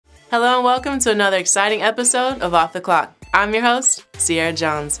Hello and welcome to another exciting episode of Off the Clock. I'm your host, Sierra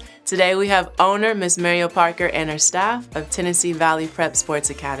Jones. Today we have owner Ms. Muriel Parker and her staff of Tennessee Valley Prep Sports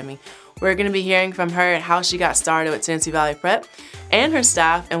Academy. We're going to be hearing from her and how she got started with Tennessee Valley Prep and her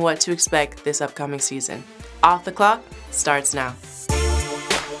staff and what to expect this upcoming season. Off the Clock starts now.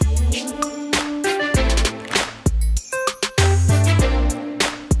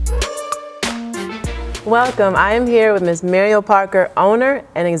 Welcome. I am here with Ms. Muriel Parker, owner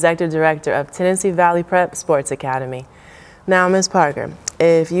and executive director of Tennessee Valley Prep Sports Academy. Now, Ms. Parker,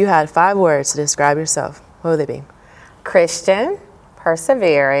 if you had 5 words to describe yourself, what would they be? Christian,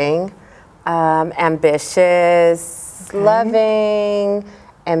 persevering, ambitious, loving,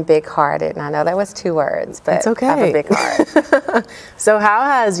 and big-hearted. And I know that was 2 words, but it's okay. I have a big heart. So how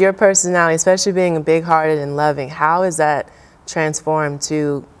has your personality, especially being big-hearted and loving, how has that transformed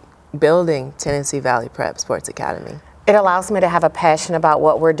to building Tennessee Valley Prep Sports Academy? It allows me to have a passion about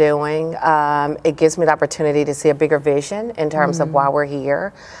what we're doing. It gives me the opportunity to see a bigger vision in terms of why we're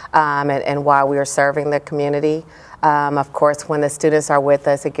here and why we are serving the community. Of course, when the students are with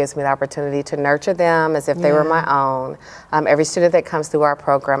us, it gives me the opportunity to nurture them as if they were my own. Every student that comes through our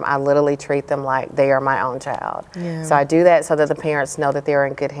program, I literally treat them like they are my own child. So I do that so that the parents know that they're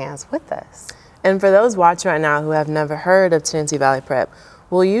in good hands with us. And for those watching right now who have never heard of Tennessee Valley Prep,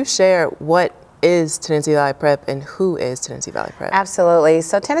 will you share what is Tennessee Valley Prep and who is Tennessee Valley Prep? Absolutely.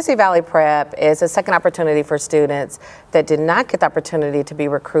 So Tennessee Valley Prep is a second opportunity for students that did not get the opportunity to be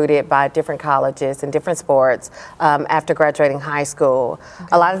recruited by different colleges and different sports after graduating high school.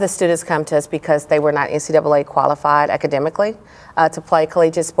 A lot of the students come to us because they were not NCAA qualified academically to play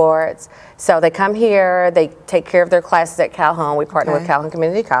collegiate sports. So they come here, they take care of their classes at Calhoun. We partner with Calhoun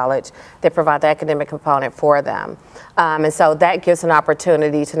Community College. They provide the academic component for them. And so that gives an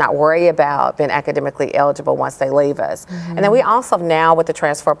opportunity to not worry about being academically eligible once they leave us. And then we also now, with the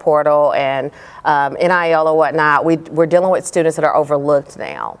transfer portal and NIL or whatnot, we're dealing with students that are overlooked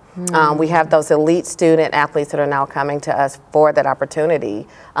now. We have those elite student athletes that are now coming to us for that opportunity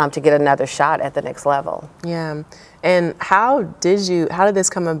to get another shot at the next level. Yeah. And how did this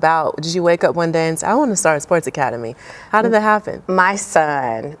come about? Did you wake up one day and say, I want to start a sports academy? How did that happen? My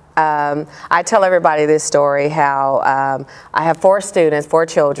son, I tell everybody this story, how I have 4 students, 4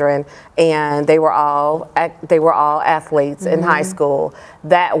 children, and they were all athletes in high school.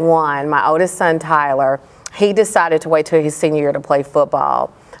 That one, my oldest son, Tyler, he decided to wait till his senior year to play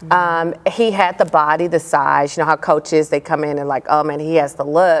football. He had the body, the size, you know how coaches, they come in and like, oh man, he has the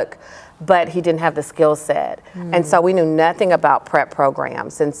look, but he didn't have the skill set. And so we knew nothing about prep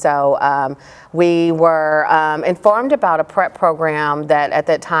programs. And so we were informed about a prep program that at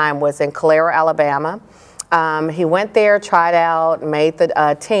that time was in Calera, Alabama. He went there, tried out, made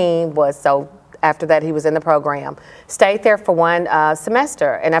the team, after that, he was in the program. Stayed there for 1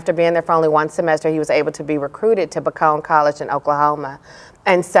 semester, and after being there for only 1 semester, he was able to be recruited to Bacone College in Oklahoma.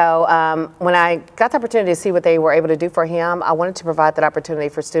 And so when I got the opportunity to see what they were able to do for him, I wanted to provide that opportunity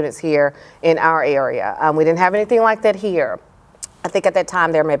for students here in our area. We didn't have anything like that here. I think at that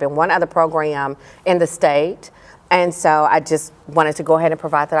time there may have been 1 other program in the state. And so I just wanted to go ahead and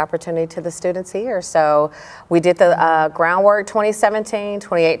provide that opportunity to the students here. So we did the groundwork 2017,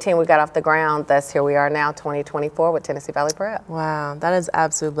 2018 we got off the ground. Thus here we are now 2024 with Tennessee Valley Prep. Wow, that is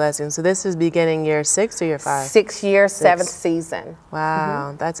absolute blessing. So this is beginning year 6 or year 5? 6 years, 7th season.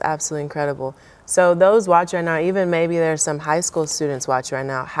 Wow, that's absolutely incredible. So those watching right now, even maybe there's some high school students watching right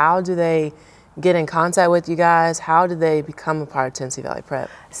now, how do they get in contact with you guys? How did they become a part of Tennessee Valley Prep?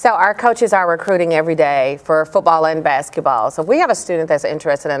 So our coaches are recruiting every day for football and basketball. So if we have a student that's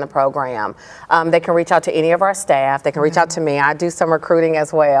interested in the program, they can reach out to any of our staff. They can reach out to me. I do some recruiting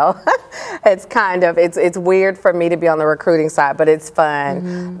as well. It's weird for me to be on the recruiting side, but it's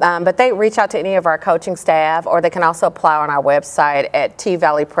fun. But they reach out to any of our coaching staff, or they can also apply on our website at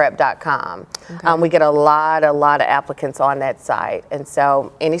tvalleyprep.com. We get a lot of applicants on that site. And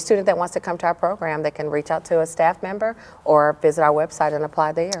so any student that wants to come to our program, they can reach out to a staff member or visit our website and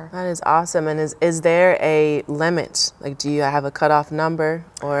apply there. That is awesome. And is there a limit? Like, do you have a cutoff number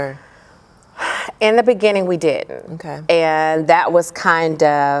or? In the beginning, we didn't. Okay. And that was kind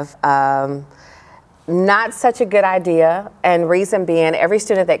of not such a good idea. And reason being, every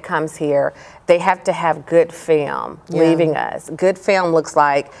student that comes here, they have to have good film leaving us. Good film looks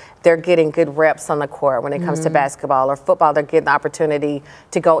like they're getting good reps on the court when it comes to basketball or football. They're getting the opportunity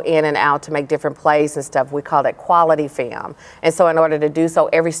to go in and out to make different plays and stuff. We call that quality film. And so in order to do so,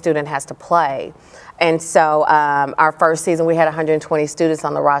 every student has to play. And so our first season, we had 120 students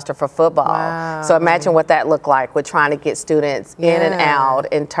on the roster for football. Wow. So imagine what that looked like with trying to get students in and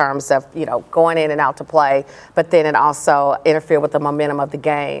out in terms of, you know, going in and out to play, but then it also interfered with the momentum of the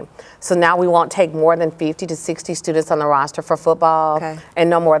game. So now we won't take more than 50 to 60 students on the roster for football and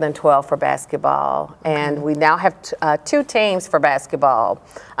no more than 12 for basketball. And we now have 2 teams for basketball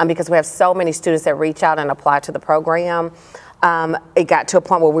because we have so many students that reach out and apply to the program. It got to a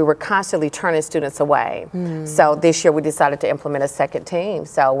point where we were constantly turning students away. So this year we decided to implement a second team.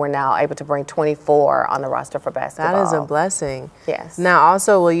 So we're now able to bring 24 on the roster for basketball. That is a blessing. Yes. Now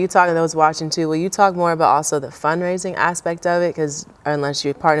also, will you talk, and those watching too, will you talk more about also the fundraising aspect of it? Because unless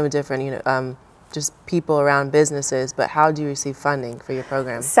you partner with different, you know, just people around businesses, but how do you receive funding for your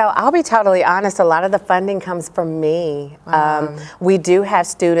program? So I'll be totally honest, a lot of the funding comes from me. We do have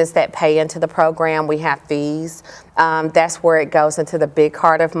students that pay into the program. We have fees. That's where it goes into the big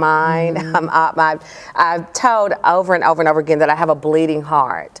heart of mine. I've told over and over and over again that I have a bleeding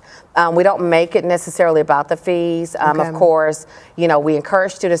heart. We don't make it necessarily about the fees. Of course, you know, we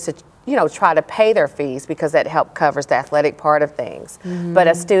encourage students to try to pay their fees because that help covers the athletic part of things. But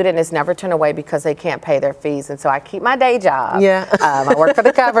a student is never turned away because they can't pay their fees. And so I keep my day job. I work for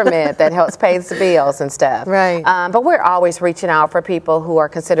the government that helps pay the bills and stuff. Right. But we're always reaching out for people who are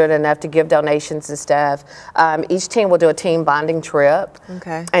considerate enough to give donations and stuff. Each team will do a team bonding trip.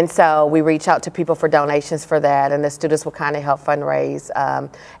 And so we reach out to people for donations for that, and the students will kind of help fundraise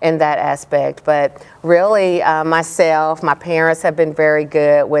in that aspect. But really, myself, my parents have been very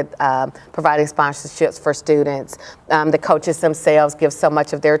good with providing sponsorships for students. The coaches themselves give so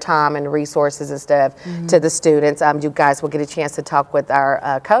much of their time and resources and stuff to the students. You guys will get a chance to talk with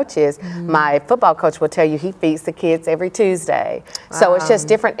our coaches. My football coach will tell you he feeds the kids every Tuesday. So it's just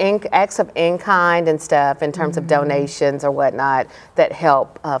different acts of in-kind and stuff in terms of donations or whatnot that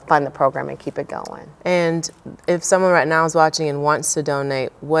help fund the program and keep it going. And if someone right now is watching and wants to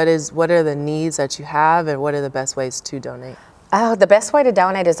donate, what are the needs that you have, and what are the best ways to donate? Oh, the best way to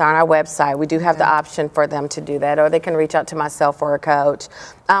donate is on our website. We do have the option for them to do that, or they can reach out to myself or a coach.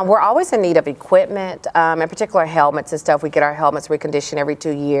 We're always in need of equipment, in particular helmets and stuff. We get our helmets reconditioned every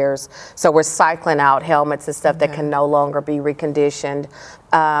 2 years, so we're cycling out helmets and stuff that can no longer be reconditioned.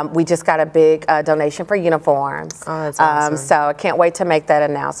 We just got a big donation for uniforms. Oh, that's awesome. So I can't wait to make that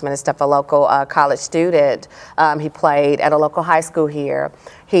announcement and stuff. A local college student, he played at a local high school here.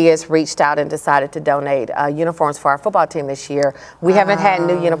 He has reached out and decided to donate uniforms for our football team this year. We haven't had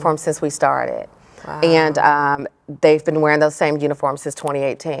new uniforms since we started. And they've been wearing those same uniforms since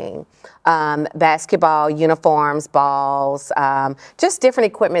 2018. Basketball uniforms, balls, just different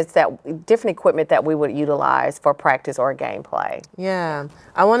equipment that we would utilize for practice or gameplay. Yeah,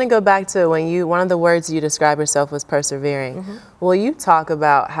 I want to go back to when one of the words you described yourself was persevering. Will you talk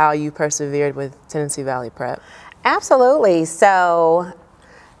about how you persevered with Tennessee Valley Prep? Absolutely. So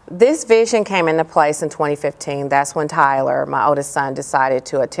this vision came into place in 2015. That's when Tyler, my oldest son, decided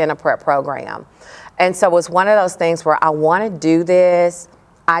to attend a prep program. And so it was one of those things where I want to do this.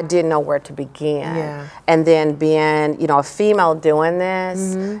 I didn't know where to begin. And then being, a female doing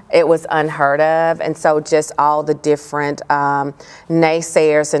this, it was unheard of. And so just all the different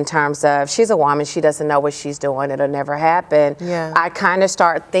naysayers in terms of, she's a woman, she doesn't know what she's doing, it'll never happen. I kind of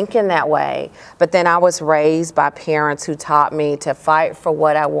started thinking that way. But then I was raised by parents who taught me to fight for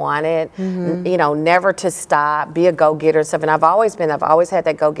what I wanted, never to stop, be a go-getter and stuff. And I've always had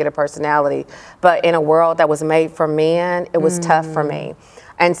that go-getter personality. But in a world that was made for men, it was tough for me.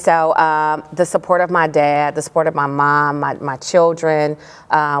 And so the support of my dad, the support of my mom, my children,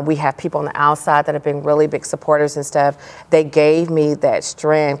 we have people on the outside that have been really big supporters and stuff. They gave me that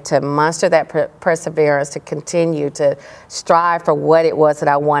strength to muster that perseverance, to continue to strive for what it was that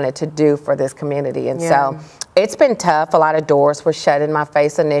I wanted to do for this community. And so it's been tough. A lot of doors were shut in my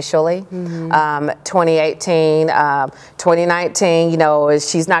face initially. 2018, 2019,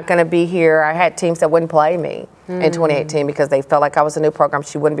 she's not going to be here. I had teams that wouldn't play me in 2018 because they felt like I was a new program.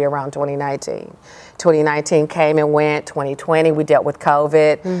 She wouldn't be around 2019. 2019 came and went. 2020, we dealt with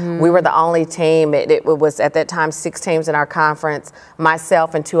COVID. We were the only team. It was at that time 6 teams in our conference.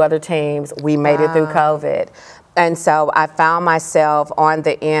 Myself and 2 other teams, we made it through COVID. And so I found myself on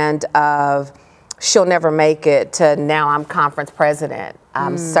the end of she'll never make it to now I'm conference president.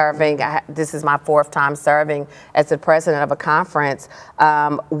 I'm serving, this is my 4th time serving as the president of a conference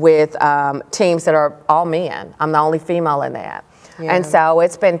with teams that are all men. I'm the only female in that. And so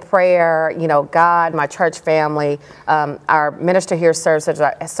it's been prayer, you know, God, my church family, our minister here serves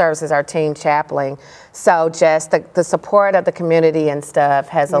as our team chaplain. So just the support of the community and stuff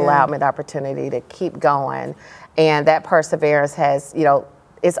has allowed me the opportunity to keep going. And that perseverance has, you know,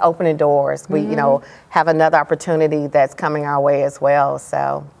 it's opening doors. We, you know, have another opportunity that's coming our way as well.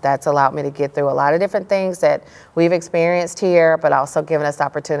 So that's allowed me to get through a lot of different things that we've experienced here, but also given us the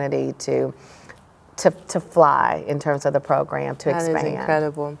opportunity to fly in terms of the program, to expand. That is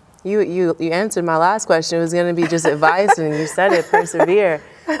incredible. You answered my last question. It was going to be just advice, and you said it, persevere.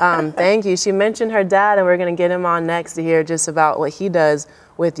 Thank you. She mentioned her dad, and we're going to get him on next to hear just about what he does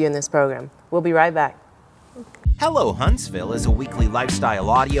with you in this program. We'll be right back. Hello Huntsville is a weekly lifestyle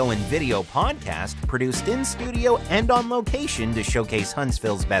audio and video podcast produced in studio and on location to showcase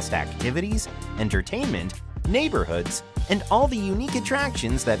Huntsville's best activities, entertainment, neighborhoods, and all the unique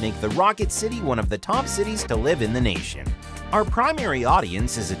attractions that make the Rocket City one of the top cities to live in the nation. Our primary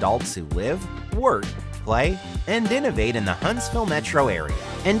audience is adults who live, work, play, and innovate in the Huntsville metro area.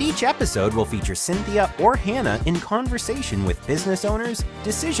 And each episode will feature Cynthia or Hannah in conversation with business owners,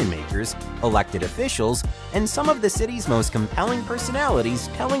 decision makers, elected officials, and some of the city's most compelling personalities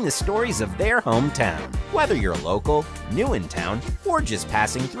telling the stories of their hometown. Whether you're local, new in town, or just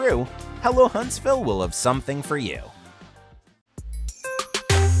passing through, Hello Huntsville will have something for you.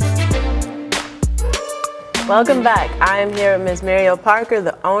 Welcome back. I am here with Ms. Mariel Parker,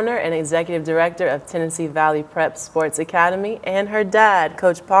 the owner and executive director of Tennessee Valley Prep Sports Academy, and her dad,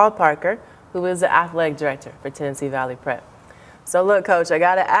 Coach Paul Parker, who is the athletic director for Tennessee Valley Prep. So look, Coach, I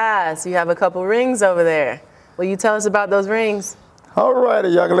got to ask, you have a couple rings over there. Will you tell us about those rings? All righty,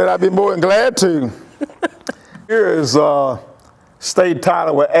 young lady, I'd be more than glad to. Here is state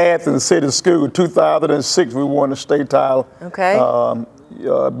title with Athens City School. 2006, we won the state title. Okay.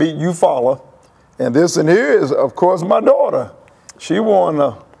 Beat Eufaula. And this in here is, of course, my daughter. She won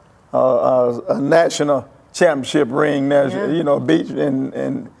a national championship ring, you know, beat,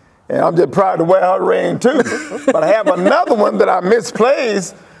 and I'm just proud to wear her ring too. But I have another one that I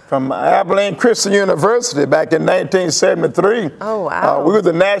misplaced from Abilene Christian University back in 1973. Oh, wow. We were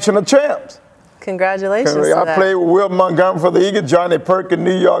the national champs. Congratulations to I that. played with Will Montgomery for the Eagles, Johnny Perkins,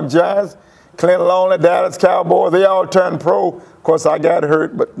 New York Giants, Clint Longley, Dallas Cowboys. They all turned pro. Of course, I got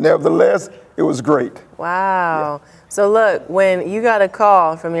hurt, but nevertheless, it was great. Wow. Yeah. So look, when you got a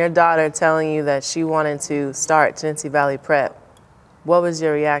call from your daughter telling you that she wanted to start Tennessee Valley Prep, what was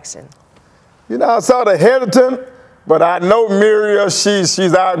your reaction? You know, I was sort of hesitant, but I know Muriel,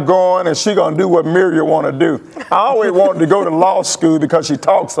 she's outgoing, and she's going to do what Muriel want to do. I always wanted to go to law school because she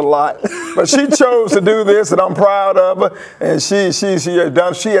talks a lot, but she chose to do this, and I'm proud of her, and she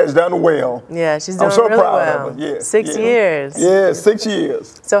has done well. Yeah, she's doing I'm so really proud well. of her. Yes, 6 years. Yeah, 6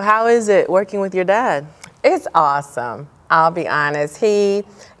 years. So how is it working with your dad? It's awesome. I'll be honest.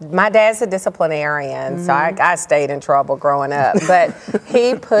 My dad's a disciplinarian, so I stayed in trouble growing up. But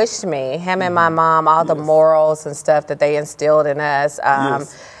he pushed me, him and my mom, all the morals and stuff that they instilled in us.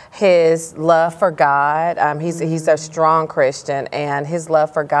 His love for God. He's a strong Christian, and his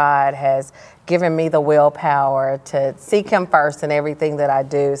love for God has given me the willpower to seek him first in everything that I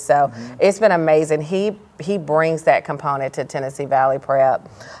do. So it's been amazing. He brings that component to Tennessee Valley Prep.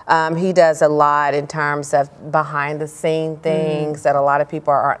 He does a lot in terms of behind the scene things that a lot of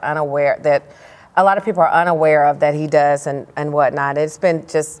people are unaware of that he does and whatnot. It's been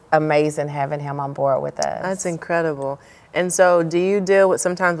just amazing having him on board with us. That's incredible. And so do you deal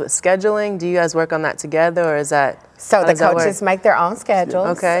sometimes with scheduling? Do you guys work on that together, or is that? So the coaches make their own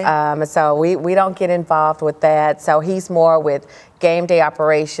schedules. Okay. So we don't get involved with that. So he's more with game day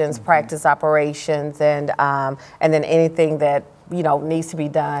operations, practice operations, and then anything that, you know, needs to be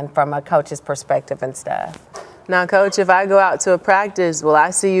done from a coach's perspective and stuff. Now, Coach, if I go out to a practice, will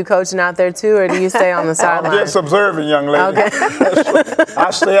I see you coaching out there too, or do you stay on the sideline? I'm just observing, young lady. Okay.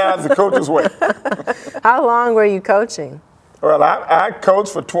 I stay out of the coach's way. How long were you coaching? Well, I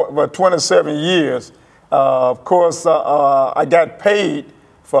coached for 27 years. Of course, I got paid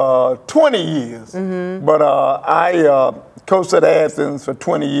for 20 years. But I coached at Athens for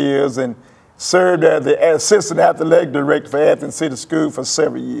 20 years and served as the assistant athletic director for Athens City School for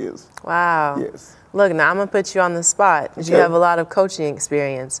several years. Wow. Yes. Look, now I'm going to put you on the spot. Okay. You have a lot of coaching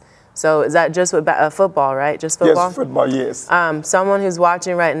experience. So is that just with football, right? Just football? Yes, football, yes. Someone who's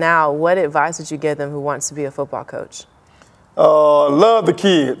watching right now, what advice would you give them who wants to be a football coach? Love the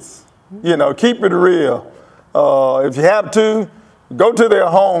kids. You know, keep it real. If you have to, go to their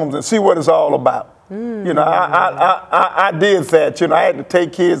homes and see what it's all about. You know, I did that. You know, I had to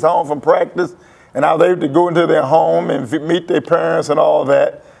take kids home from practice, and I was able to go into their home and meet their parents and all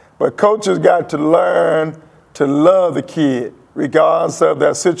that. But coaches got to learn to love the kid. regardless of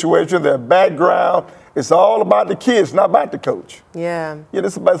their situation, their background. It's all about the kids, not about the coach. Yeah. Yeah,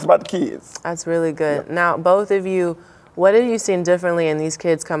 it's about the kids. That's really good. Yeah. Now, both of you, what have you seen differently in these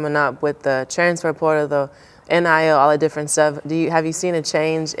kids coming up with the transfer portal, the NIL, all the different stuff? Have you seen a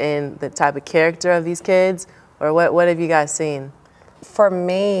change in the type of character of these kids, or what have you guys seen? For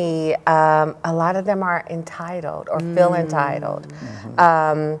me, a lot of them are entitled or feel entitled.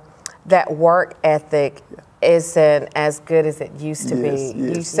 That work ethic isn't as good as it used to be. Yes. You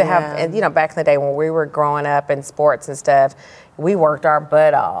used to have, and, you know, back in the day when we were growing up in sports and stuff, we worked our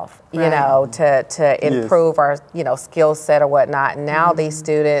butt off, you know, to improve our, you know, skill set or whatnot. And now these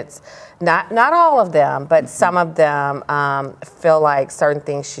students, not all of them, but some of them feel like certain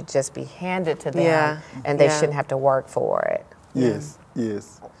things should just be handed to them, and they shouldn't have to work for it. Yes,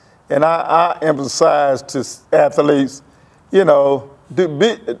 yes. And I emphasize to athletes, you know,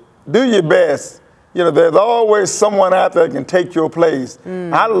 do your best. You know, there's always someone out there that can take your place.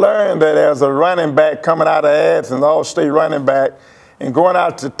 I learned that as a running back coming out of Athens, all-state running back, and going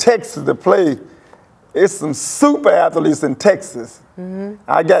out to Texas to play. It's some super athletes in Texas.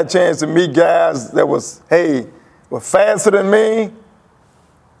 I got a chance to meet guys that were faster than me.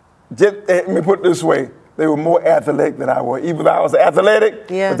 Let me put it this way. They were more athletic than I was. Even though I was athletic,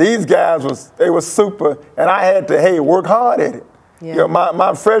 but these guys they were super, and I had to, work hard at it. You know,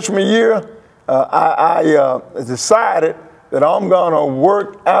 my freshman year, I decided that I'm gonna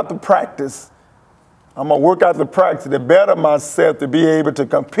work out the practice. I'm gonna work out the practice to better myself to be able to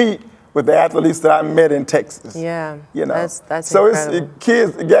compete with the athletes that I met in Texas. Yeah, you know. That's so incredible. It's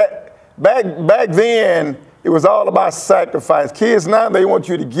kids. Back then, it was all about sacrifice. Kids now, they want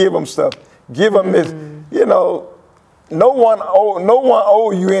you to give them stuff. Give them this. You know, no one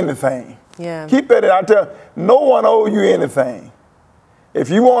owe you anything. Yeah. Keep that out there. No one owe you anything. If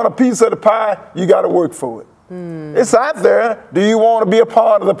you want a piece of the pie, you got to work for it. It's out there. Do you want to be a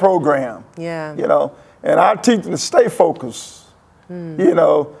part of the program? Yeah. You know, and I teach them to stay focused. You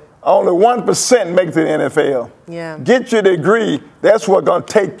know, only 1% make it to the NFL. Yeah. Get your degree. That's what's going to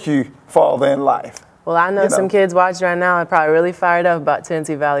take you farther in life. Well, I know some kids watching right now are probably really fired up about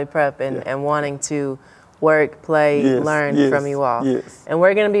Tennessee Valley Prep and wanting to work, play, learn from you all. Yes. And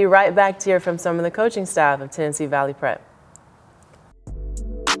we're going to be right back to hear from some of the coaching staff of Tennessee Valley Prep.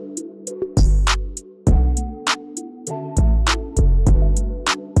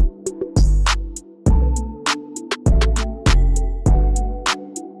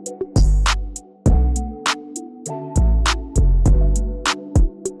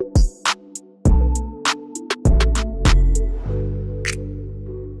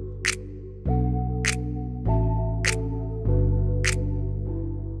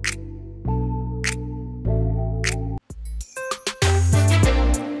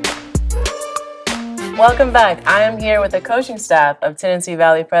 Welcome back. I am here with the coaching staff of Tennessee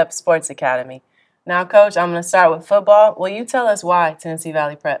Valley Prep Sports Academy. Now, Coach, I'm going to start with football. Will you tell us why Tennessee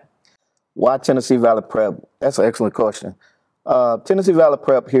Valley Prep? Why Tennessee Valley Prep? That's an excellent question. Tennessee Valley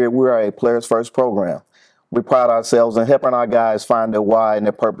Prep here, we are a players first program. We pride ourselves in helping our guys find their why and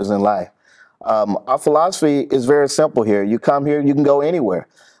their purpose in life. Our philosophy is very simple here. You come here, you can go anywhere.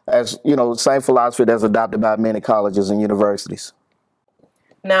 As you know, same philosophy that's adopted by many colleges and universities.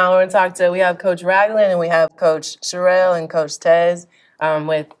 Now we're going to we have Coach Ragland and we have Coach Sherrill and Coach Tez.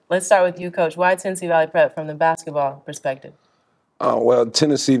 Let's start with you, Coach. Why Tennessee Valley Prep from the basketball perspective? Well,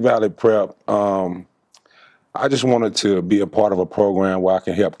 Tennessee Valley Prep, I just wanted to be a part of a program where I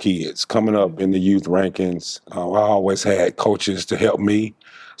can help kids. Coming up in the youth rankings, I always had coaches to help me,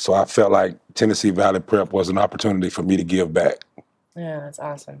 so I felt like Tennessee Valley Prep was an opportunity for me to give back. Yeah, that's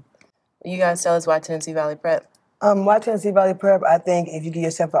awesome. You guys tell us why Tennessee Valley Prep? Why Tennessee Valley Prep? I think if you give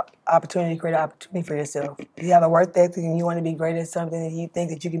yourself an opportunity, create an opportunity for yourself. If you have a work ethic and you want to be great at something and you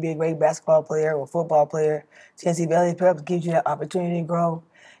think that you can be a great basketball player or football player, Tennessee Valley Prep gives you that opportunity to grow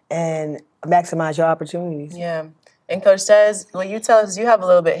and maximize your opportunities. Yeah. And Coach Tez, will you tell us, you have a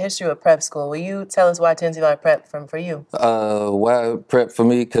little bit of history with prep school. Will you tell us why Tennessee Valley Prep for you? Why prep for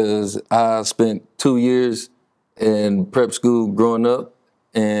me? Because I spent 2 years in prep school growing up,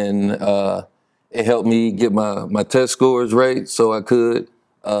 and it helped me get my test scores right so I could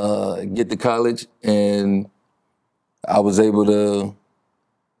get to college, and I was able to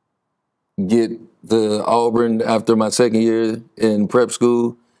get to Auburn after my second year in prep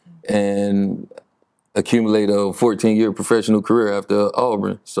school and accumulate a 14-year professional career after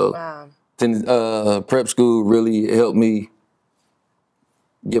Auburn. So prep school really helped me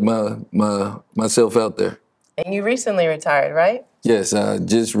get myself out there. And you recently retired, right? Yes, I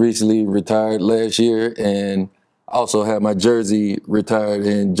just recently retired last year, and also had my jersey retired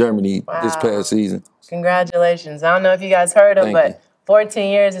in Germany this past season. Congratulations. I don't know if you guys heard him, Thank but you.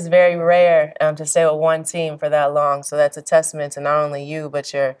 14 years is very rare to stay with one team for that long. So that's a testament to not only you,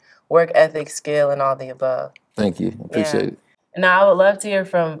 but your work ethic, skill, and all the above. Thank you. Appreciate it. Now, I would love to hear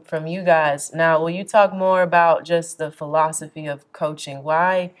from you guys. Now, will you talk more about just the philosophy of coaching?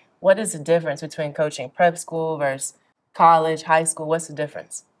 What is the difference between coaching prep school versus college, high school? What's the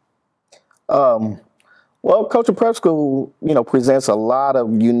difference? Well, coaching prep school, presents a lot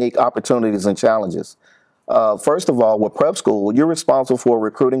of unique opportunities and challenges. First of all, with prep school, you're responsible for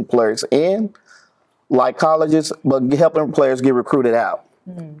recruiting players in, like colleges, but helping players get recruited out,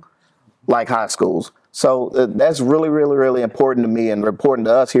 like high schools. So that's really, really, really important to me and important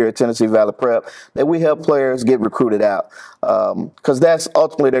to us here at Tennessee Valley Prep, that we help players get recruited out, because that's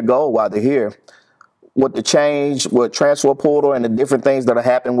ultimately their goal while they're here. With the change, with transfer portal and the different things that are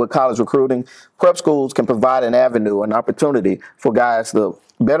happening with college recruiting, prep schools can provide an avenue, an opportunity for guys to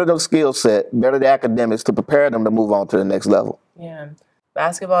better their skill set, better the academics, to prepare them to move on to the next level. Yeah.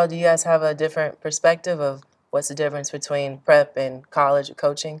 Basketball, do you guys have a different perspective of what's the difference between prep and college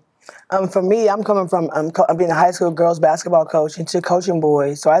coaching? For me, I'm coming from being a high school girls basketball coach into coaching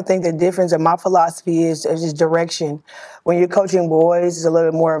boys. So I think the difference in my philosophy is just direction. When you're coaching boys, it's a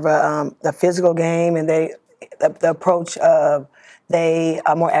little bit more of a physical game, and the approach of they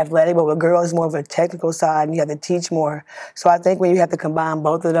are more athletic, but with girls, it's more of a technical side, and you have to teach more. So I think when you have to combine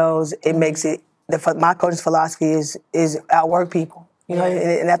both of those, it makes it. My coaching philosophy is outwork people.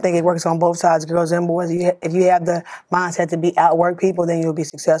 And I think it works on both sides, girls and boys. If you have the mindset to be outwork people, then you'll be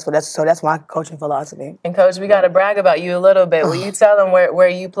successful. That's my coaching philosophy. And Coach, we got to brag about you a little bit. Will you tell them where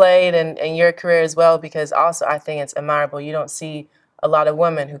you played and your career as well? Because also I think it's admirable. You don't see a lot of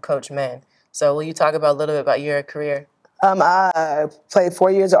women who coach men. So will you talk about a little bit about your career? I played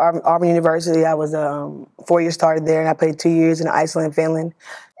 4 years at Auburn University. I was 4 years started there, and I played 2 years in Iceland, Finland.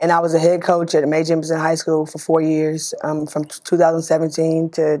 And I was a head coach at Mae Jemison High School for 4 years, from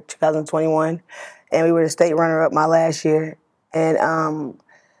 2017 to 2021. And we were the state runner-up my last year. And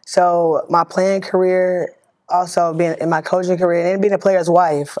so my playing career, also being in my coaching career, and being a player's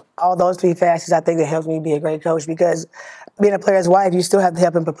wife, all those three facets, I think that helped me be a great coach, because being a player's wife, you still have to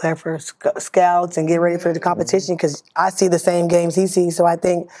help him prepare for scouts and get ready for the competition, because I see the same games he sees. So I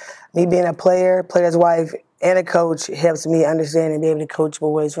think me being a player's wife, and a coach helps me understand and be able to coach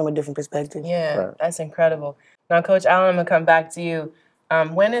boys from a different perspective. Yeah, that's incredible. Now, Coach Allen, I'm going to come back to you.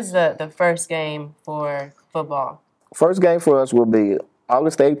 When is the first game for football? First game for us will be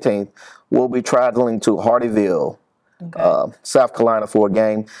August 18th. We'll be traveling to Hardeeville, South Carolina, for a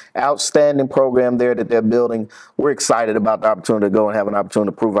game. Outstanding program there that they're building. We're excited about the opportunity to go and have an opportunity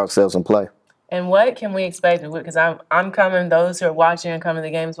to prove ourselves and play. And what can we expect? Because I'm coming, those who are watching and coming to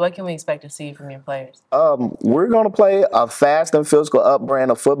the games, what can we expect to see from your players? We're going to play a fast and physical up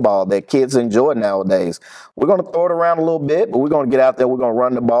brand of football that kids enjoy nowadays. We're going to throw it around a little bit, but we're going to get out there. We're going to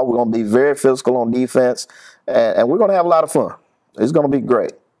run the ball. We're going to be very physical on defense, and we're going to have a lot of fun. It's going to be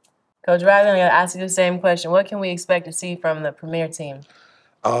great. Coach Riley, I'm going to ask you the same question. What can we expect to see from the Premier team?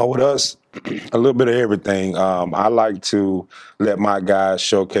 With us, a little bit of everything. I like to let my guys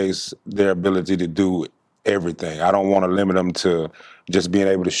showcase their ability to do everything. I don't want to limit them to just being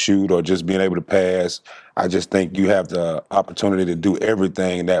able to shoot or just being able to pass. I just think you have the opportunity to do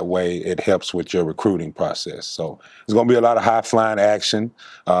everything. That way it helps with your recruiting process. So there's going to be a lot of high-flying action,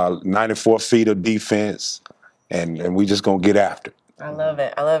 94 feet of defense, and we just going to get after it. I love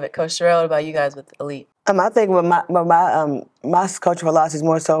it. I love it. Coach Sherrill, what about you guys with Elite? I think with my coaching philosophy is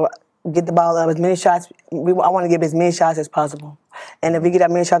more so get the ball up, as many shots. I want to give as many shots as possible. And if we get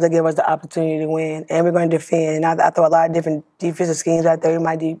that many shots, that give us the opportunity to win. And we're going to defend. And I throw a lot of different defensive schemes out there. We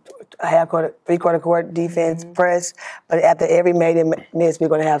might do a half-court, three-quarter court defense, press. But after every made and miss, we're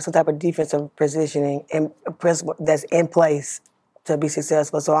going to have some type of defensive positioning and principle that's in place to be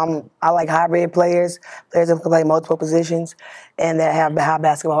successful. So I like hybrid players that can play multiple positions and that have high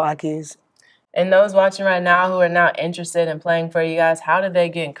basketball IQs. And those watching right now who are now interested in playing for you guys, how did they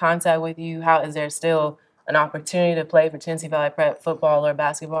get in contact with you? How is there still an opportunity to play for Tennessee Valley Prep football or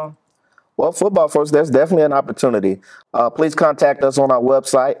basketball? Well, football, folks, there's definitely an opportunity. Please contact us on our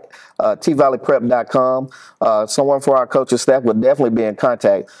website, tvalleyprep.com. Someone for our coaching staff will definitely be in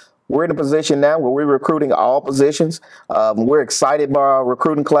contact. We're in a position now where we're recruiting all positions. We're excited by our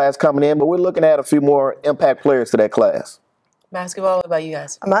recruiting class coming in, but we're looking at a few more impact players to that class. Basketball, what about you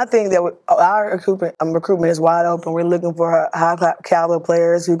guys? I think that our recruitment is wide open. We're looking for high-caliber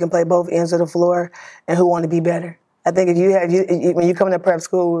players who can play both ends of the floor and who want to be better. I think if when you come to prep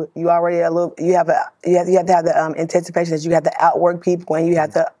school, you already you have to have the anticipation that you have to outwork people and you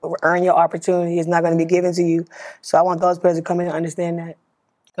have to earn your opportunity. It's not going to be given to you. So I want those players to come in and understand that.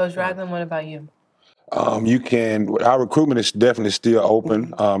 Coach Ragland, what about you? Our recruitment is definitely still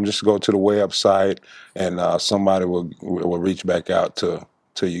open. Just go to the website and somebody will reach back out to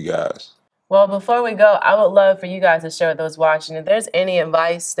you guys. Well, before we go, I would love for you guys to share with those watching if there's any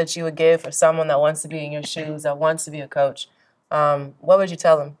advice that you would give for someone that wants to be in your shoes, that wants to be a coach. What would you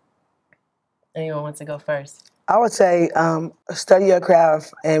tell them? Anyone wants to go first? I would say study your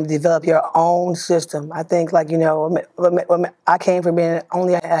craft and develop your own system. I think, like, I came from being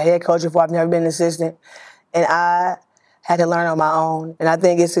only a head coach before. I've never been an assistant. And I had to learn on my own. And I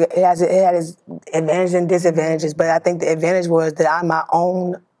think it had its advantages and disadvantages. But I think the advantage was that I'm my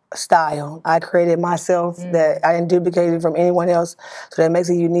own style. I created myself, that I didn't duplicate it from anyone else, so that makes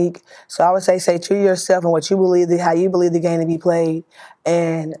it unique. So I would say true to yourself and what you believe, how you believe the game to be played,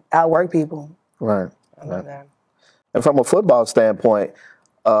 and outwork people. Right. I love that. And from a football standpoint,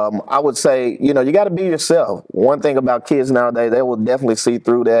 I would say, you got to be yourself. One thing about kids nowadays, they will definitely see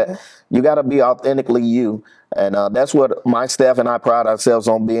through that. You got to be authentically you. And that's what my staff and I pride ourselves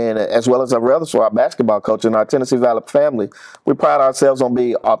on being, as well as our basketball coach and our Tennessee Valley family. We pride ourselves on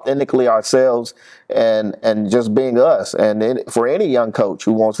being authentically ourselves and just being us. And for any young coach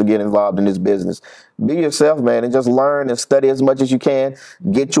who wants to get involved in this business, be yourself, man, and just learn and study as much as you can.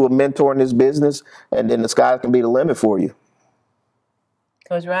 Get you a mentor in this business, and then the sky can be the limit for you.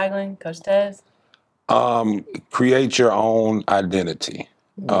 Coach Ragland, Coach Tez? Create your own identity.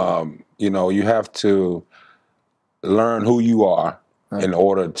 You have to learn who you are in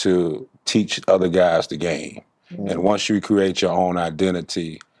order to teach other guys the game. And once you create your own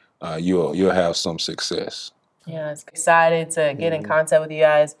identity, you'll have some success. Yeah, it's excited to get in contact with you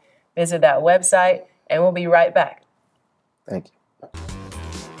guys. Visit that website, and we'll be right back. Thank you.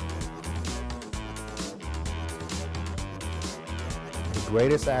 The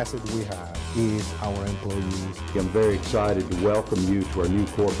greatest asset we have is our employees. I'm very excited to welcome you to our new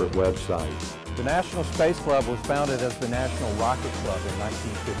corporate website. The National Space Club was founded as the National Rocket Club in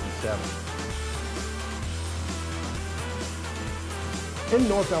 1957. In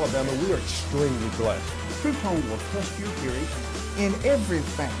North Alabama, we are extremely blessed. True Tone will test your theory in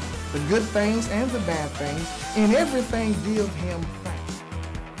everything, the good things and the bad things. In everything, give him thanks.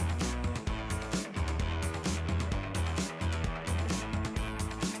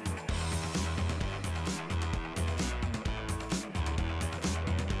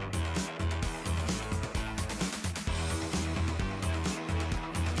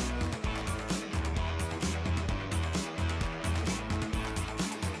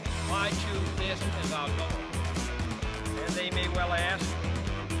 Why choose this as our goal? And they may well ask,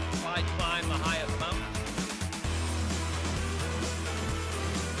 why climb the highest mountain?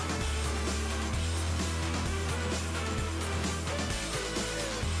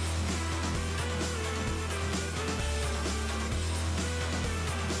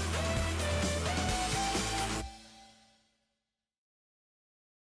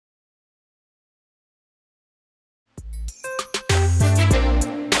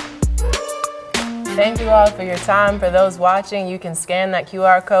 Thank you all for your time. For those watching, you can scan that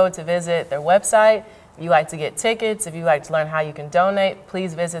QR code to visit their website. If you like to get tickets, if you like to learn how you can donate,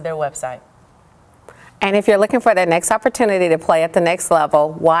 please visit their website. And if you're looking for the next opportunity to play at the next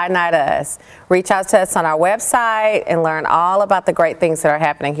level, why not us? Reach out to us on our website and learn all about the great things that are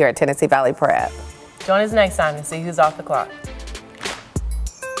happening here at Tennessee Valley Prep. Join us next time to see who's off the clock.